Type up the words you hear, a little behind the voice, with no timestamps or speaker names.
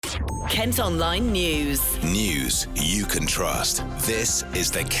Kent Online News. News you can trust. This is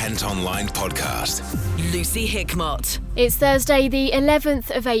the Kent Online Podcast. Lucy Hickmott. It's Thursday the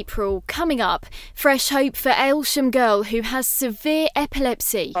 11th of April. Coming up, fresh hope for Aylsham girl who has severe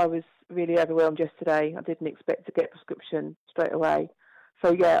epilepsy. I was really overwhelmed yesterday. I didn't expect to get a prescription straight away.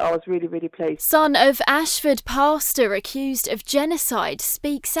 So yeah, I was really, really pleased. Son of Ashford pastor accused of genocide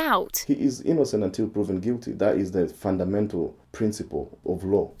speaks out. He is innocent until proven guilty. That is the fundamental principle of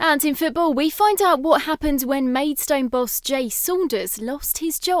law. And in football, we find out what happened when Maidstone boss Jay Saunders lost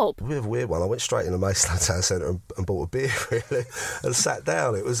his job. A bit of a weird one. I went straight in the Maidstone Town Centre and bought a beer, really, and sat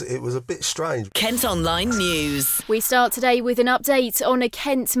down. It was a bit strange. Kent Online News. We start today with an update on a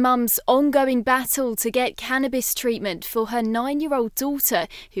Kent mum's ongoing battle to get cannabis treatment for her 9-year-old daughter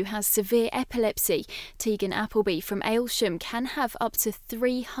who has severe epilepsy. Tegan Appleby from Aylsham can have up to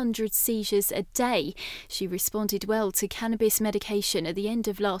 300 seizures a day. She responded well to cannabis medication at the end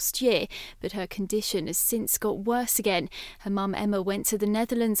of last year, but her condition has since got worse again. Her mum Emma went to the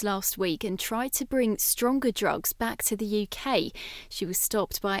Netherlands last week and tried to bring stronger drugs back to the UK. She was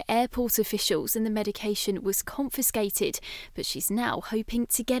stopped by airport officials and the medication was confiscated, but she's now hoping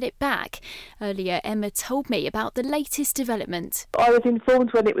to get it back. Earlier, Emma told me about the latest development. I was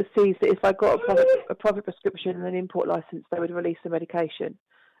informed when it was seized that if I got a private prescription and an import licence, they would release the medication.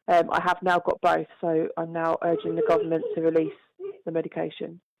 I have now got both, so I'm now urging the government to release the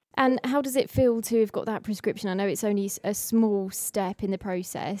medication. And how does it feel to have got that prescription? I know it's only a small step in the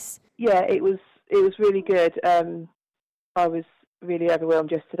process. Yeah, it was really good. I was really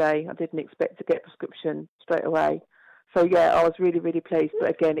overwhelmed yesterday. I didn't expect to get a prescription straight away. So yeah, I was really, really pleased. But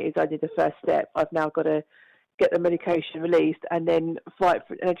again, it is only the first step. I've now got to get the medication released and then fight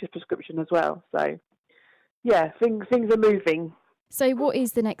for an extra prescription as well. So yeah, things are moving. So what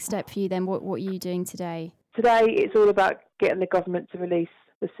is the next step for you then? What are you doing today? Today it's all about getting the government to release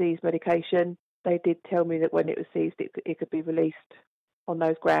the seized medication. They did tell me that when it was seized it could be released on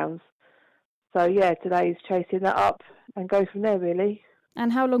those grounds. So yeah, today is chasing that up and go from there really.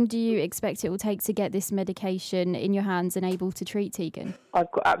 And how long do you expect it will take to get this medication in your hands and able to treat Tegan?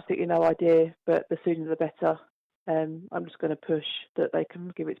 I've got absolutely no idea, but the sooner the better. I'm just going to push that they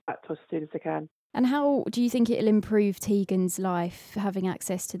can give it back to us as soon as they can. And how do you think it'll improve Tegan's life, having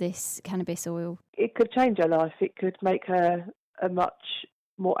access to this cannabis oil? It could change her life. It could make her a much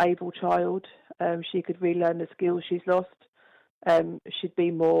more able child. She could relearn the skills she's lost. She'd be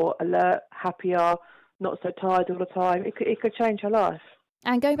more alert, happier, not so tired all the time. It could change her life.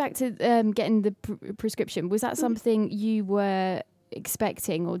 And going back to getting the prescription, was that something you were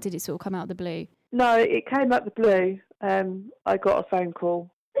expecting or did it sort of come out of the blue? No, it came out of the blue. I got a phone call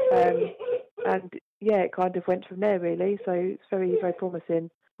and yeah, it kind of went from there really. So it's very, very promising.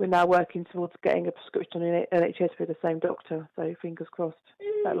 We're now working towards getting a prescription on NHS with the same doctor. So fingers crossed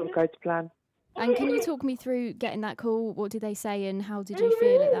that will go to plan. And can you talk me through getting that call? What did they say and how did you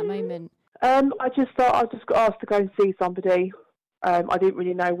feel at that moment? I just thought I just got asked to go and see somebody. I didn't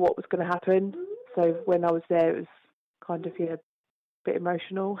really know what was going to happen. So when I was there, it was kind of, a bit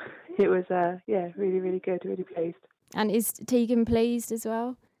emotional. It was, really, really good, really pleased. And is Tegan pleased as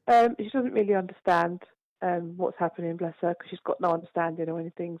well? She doesn't really understand what's happening, bless her, because she's got no understanding or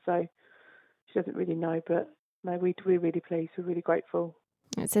anything. So she doesn't really know. But no, we're really pleased. We're really grateful.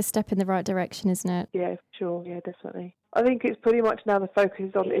 It's a step in the right direction, isn't it? Yeah, sure. Yeah, definitely. I think it's pretty much now the focus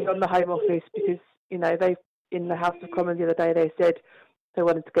is on the Home Office because, they in the House of Commons the other day, they said they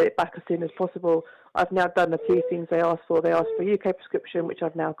wanted to get it back as soon as possible. I've now done the two things they asked for. They asked for a UK prescription, which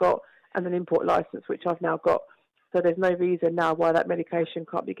I've now got, and an import licence, which I've now got. So there's no reason now why that medication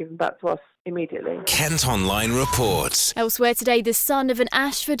can't be given back to us immediately. Kent Online reports. Elsewhere today, the son of an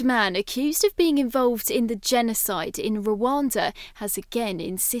Ashford man accused of being involved in the genocide in Rwanda has again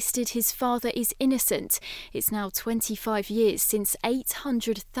insisted his father is innocent. It's now 25 years since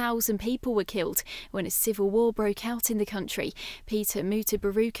 800,000 people were killed when a civil war broke out in the country. Peter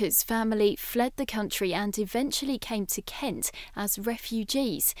Mutabaruka's family fled the country and eventually came to Kent as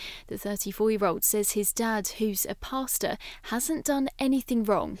refugees. The 34-year-old says his dad, who's a pastor, hasn't done anything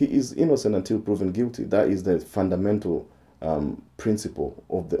wrong. He is innocent until proven guilty. That is the fundamental principle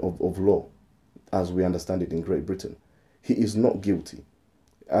of law as we understand it in Great Britain. He is not guilty.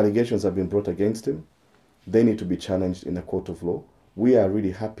 Allegations have been brought against him. They need to be challenged in a court of law. We are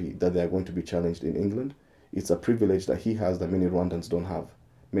really happy that they are going to be challenged in England. It's a privilege that he has that many Rwandans don't have.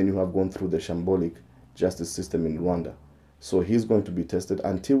 Many who have gone through the shambolic justice system in Rwanda. So he's going to be tested.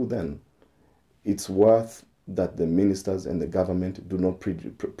 Until then, it's worth that the ministers and the government do not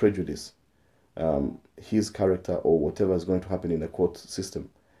prejudice his character or whatever is going to happen in the court system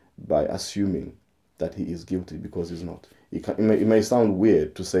by assuming that he is guilty because he's not. it may sound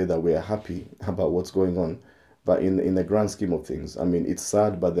weird to say that we are happy about what's going on, but in the grand scheme of things, I mean, it's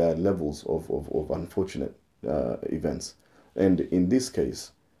sad, but there are levels of unfortunate events. And in this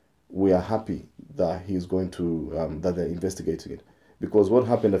case, we are happy that he's going to, that they're investigating it. Because what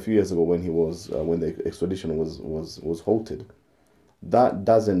happened a few years ago when when the extradition was halted, that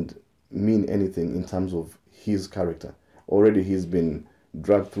doesn't mean anything in terms of his character. Already he's been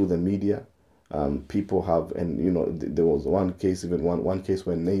dragged through the media. People have, and there was one case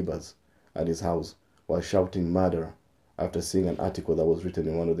where neighbors at his house were shouting murder after seeing an article that was written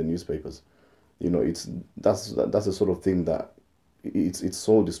in one of the newspapers. That's the sort of thing that it's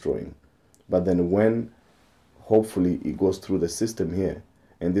soul destroying. But then when hopefully it goes through the system here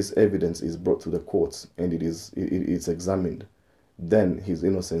and this evidence is brought to the courts and it's examined, then his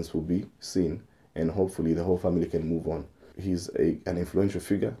innocence will be seen and hopefully the whole family can move on. He's an influential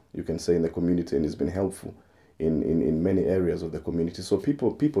figure, you can say, in the community, and he's been helpful in many areas of the community. So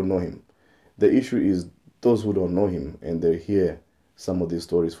people know him. The issue is those who don't know him and they hear some of these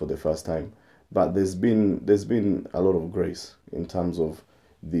stories for the first time. But there's been a lot of grace in terms of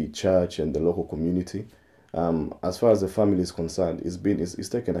the church and the local community. As far as the family is concerned, it's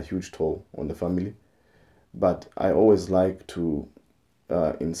taken a huge toll on the family. But I always like to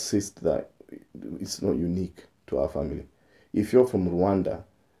insist that it's not unique to our family. If you're from Rwanda,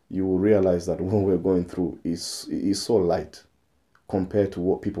 you will realize that what we're going through is so light compared to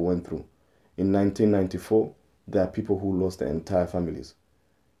what people went through. In 1994, there are people who lost their entire families.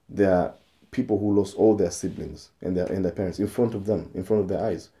 There are people who lost all their siblings and their parents in front of them, in front of their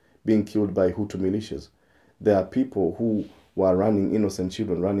eyes, being killed by Hutu militias. There are people who were running, innocent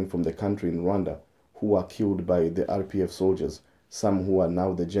children running from the country in Rwanda, who were killed by the RPF soldiers, some who are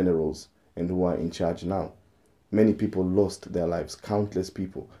now the generals and who are in charge now. Many people lost their lives, countless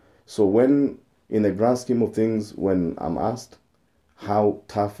people. So when, in the grand scheme of things, when I'm asked how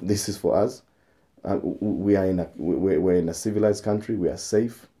tough this is for us, we're in a civilized country, we are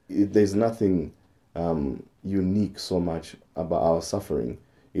safe. There's nothing unique so much about our suffering.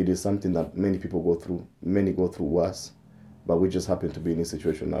 It is something that many people go through. Many go through worse, but we just happen to be in this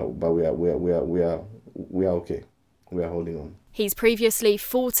situation now. But we are okay. We are holding on. He's previously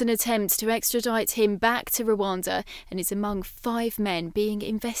fought an attempt to extradite him back to Rwanda and is among 5 men being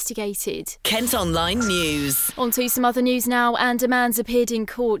investigated. Kent Online News. On to some other news now, and a man's appeared in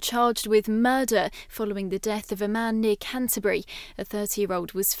court charged with murder following the death of a man near Canterbury. A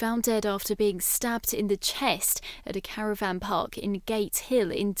 30-year-old was found dead after being stabbed in the chest at a caravan park in Gate Hill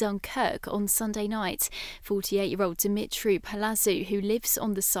in Dunkirk on Sunday night. 48-year-old Dimitru Palazou, who lives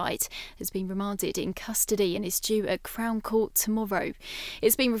on the site, has been remanded in custody and is due at Crown Court tomorrow.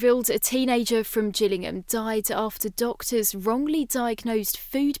 It's been revealed a teenager from Gillingham died after doctors wrongly diagnosed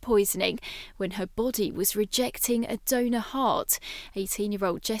food poisoning when her body was rejecting a donor heart.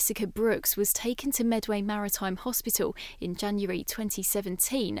 18-year-old Jessica Brooks was taken to Medway Maritime Hospital in January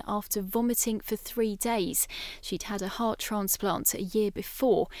 2017 after vomiting for 3 days. She'd had a heart transplant a year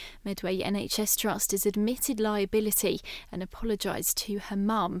before. Medway NHS Trust has admitted liability and apologised to her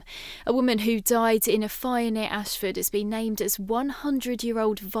mum. A woman who died in a fire near Ashford has been named as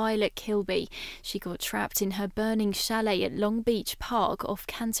 100-year-old Violet Kilby. She got trapped in her burning chalet at Long Beach Park off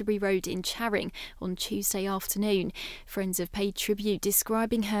Canterbury Road in Charing on Tuesday afternoon. Friends have paid tribute,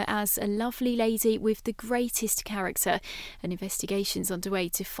 describing her as a lovely lady with the greatest character. An investigation's underway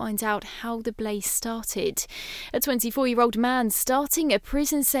to find out how the blaze started. A 24-year-old man starting a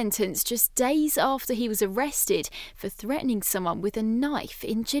prison sentence just days after he was arrested for threatening someone with a knife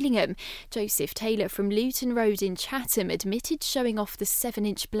in Gillingham. Joseph Taylor from Luton Road in Chatham admitted showing off the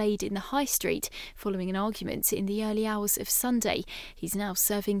 7-inch blade in the High Street following an argument in the early hours of Sunday. He's now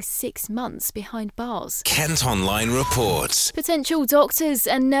serving 6 months behind bars. Kent Online reports. Potential doctors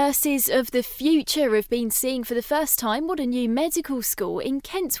and nurses of the future have been seeing for the first time what a new medical school in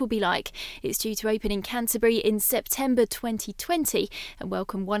Kent will be like. It's due to open in Canterbury in September 2020 and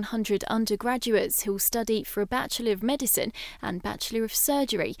welcome 100 undergraduates who will study for a Bachelor of Medicine and Bachelor of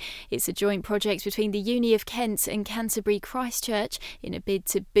Surgery. It's a joint project between the Uni of Kent and Canterbury Christchurch in a bid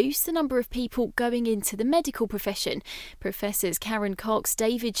to boost the number of people going into the medical profession. Professors Karen Cox,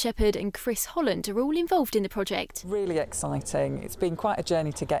 David Shepherd and Chris Holland are all involved in the project. Really exciting. It's been quite a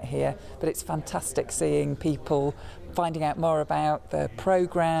journey to get here, but it's fantastic seeing people finding out more about the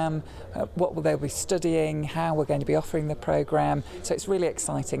programme, what they'll be studying, how we're going to be offering the programme. So it's really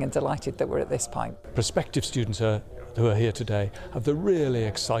exciting and delighted that we're at this point. Prospective students are who are here today have the really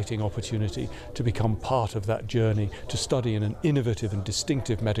exciting opportunity to become part of that journey to study in an innovative and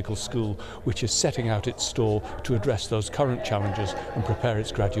distinctive medical school which is setting out its stall to address those current challenges and prepare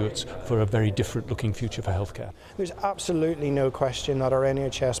its graduates for a very different looking future for healthcare. There's absolutely no question that our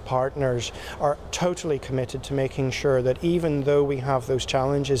NHS partners are totally committed to making sure that even though we have those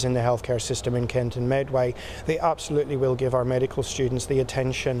challenges in the healthcare system in Kent and Medway, they absolutely will give our medical students the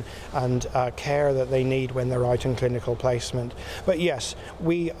attention and care that they need when they're out in clinical placement. But yes,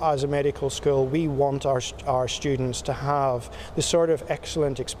 we as a medical school, we want our students to have the sort of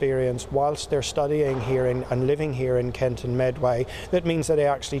excellent experience whilst they're studying here and living here in Kent and Medway. That means that they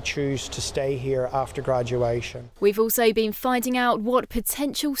actually choose to stay here after graduation. We've also been finding out what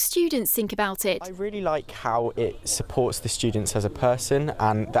potential students think about it. I really like how it supports the students as a person,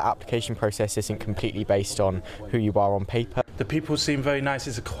 and the application process isn't completely based on who you are on paper. The people seem very nice.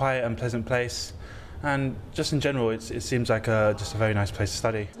 It's a quiet and pleasant place, and just in general it seems like just a very nice place to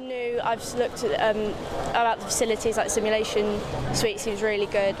study. I've just looked at about the facilities, like the simulation suite seems really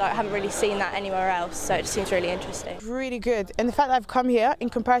good. I haven't really seen that anywhere else, so it just seems really interesting. Really good, and the fact that I've come here in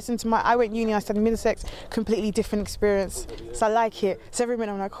comparison to I went uni, I studied Middlesex, completely different experience. So I like it. So every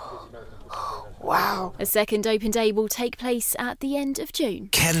minute I'm like, wow. A second open day will take place at the end of June.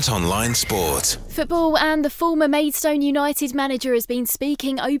 Kent Online Sport. Football, and the former Maidstone United manager has been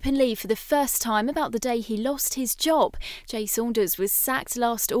speaking openly for the first time about the day he lost his job. Jay Saunders was sacked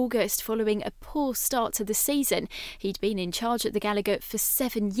last August following a poor start to the season. He'd been in charge at the Gallagher for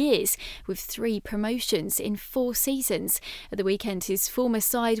 7 years, with 3 promotions in 4 seasons. At the weekend, his former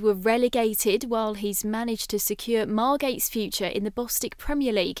side were relegated, while he's managed to secure Margate's future in the Bostik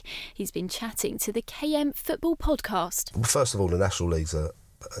Premier League. He's been chatting to the KM Football Podcast. Well, first of all, the National League's an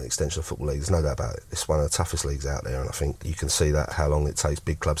extension of Football League. There's no doubt about it. It's one of the toughest leagues out there, and I think you can see that how long it takes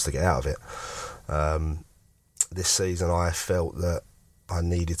big clubs to get out of it. This season I felt that I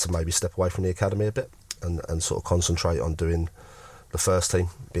needed to maybe step away from the academy a bit and sort of concentrate on doing the first team,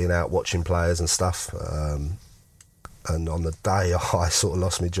 being out watching players and stuff. And on the day I sort of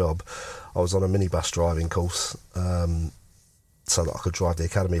lost my job, I was on a minibus driving course so that I could drive the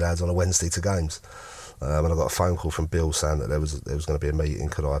academy lads on a Wednesday to games. And I got a phone call from Bill saying that there was going to be a meeting,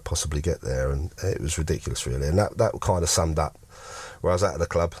 could I possibly get there? And it was ridiculous, really. And that kind of summed up where I was at the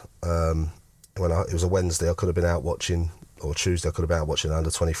club. It was a Wednesday, I could have been out watching, or Tuesday I could have been out watching an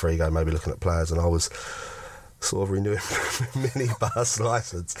under-23 game, maybe looking at players, and I was sort of renewing my minibus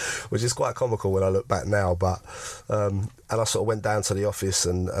licence, which is quite comical when I look back now. But and I sort of went down to the office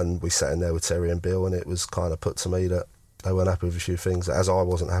and we sat in there with Terry and Bill, and it was kind of put to me that they weren't happy with a few things, as I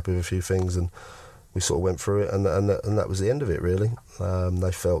wasn't happy with a few things, and we sort of went through it, and that was the end of it, really.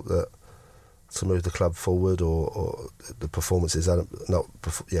 They felt that to move the club forward, or the performances hadn't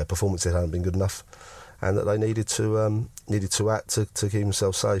been good enough, and that they needed to act to keep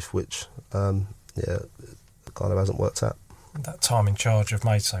themselves safe, which kind of hasn't worked out. That time in charge of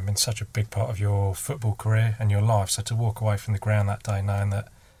Maidstone has been such a big part of your football career and your life, so to walk away from the ground that day knowing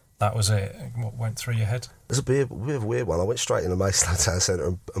that was it, what went through your head? It was a bit of a weird one. I went straight into Maidstone Town Centre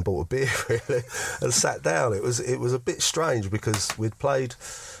and bought a beer, really, and sat down. It was a bit strange because we played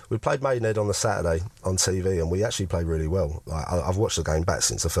Maidenhead on the Saturday on TV, and we actually played really well. I've watched the game back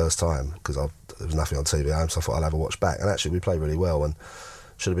since the first time because there was nothing on TV at home, so I thought I'll have a watch back. And actually, we played really well, and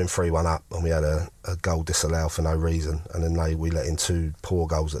should have been 3-1 up, and we had a goal disallowed for no reason, and then we let in 2 poor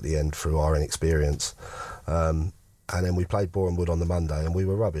goals at the end through our inexperience. And then we played Borehamwood on the Monday, and we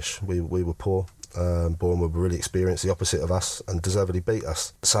were rubbish. We were poor. Borehamwood were really experienced, the opposite of us, and deservedly beat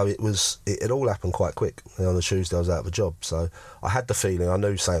us. So it all happened quite quick. And on the Tuesday I was out of a job, so I had the feeling, I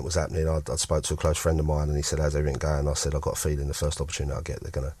knew something was happening. I'd spoke to a close friend of mine, and he said, how's everything going? I said, I've got a feeling the first opportunity I get,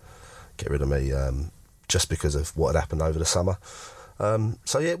 they're going to get rid of me, just because of what had happened over the summer.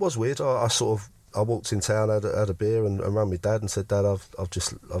 So yeah, it was weird. I walked in town, had a beer, and rang my dad and said, Dad,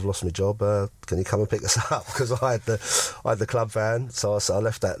 I've lost my job. Can you come and pick us up? Because I had the club van, so I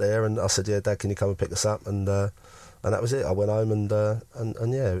left that there, and I said, yeah, Dad, can you come and pick us up? And that was it. I went home, and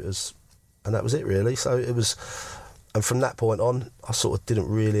yeah, it was, and that was it, really. So it was, and from that point on, I sort of didn't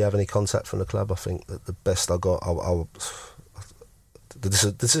really have any contact from the club. I think that the best I got,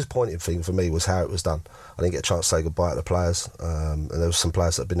 the disappointing thing for me was how it was done. I didn't get a chance to say goodbye to the players, and there were some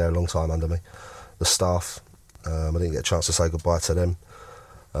players that had been there a long time under me. The staff, I didn't get a chance to say goodbye to them.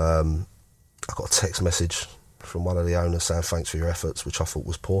 I got a text message from one of the owners saying thanks for your efforts, which I thought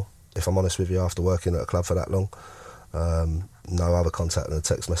was poor, if I'm honest with you, after working at a club for that long. No other contact than a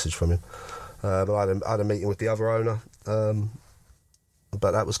text message from him. But I had a meeting with the other owner,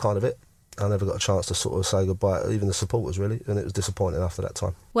 but that was kind of it. I never got a chance to sort of say goodbye, even the supporters really, and it was disappointing after that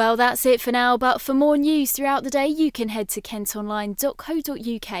time. Well, that's it for now, but for more news throughout the day, you can head to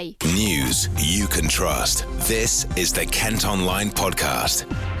kentonline.co.uk. News you can trust. This is the Kent Online Podcast.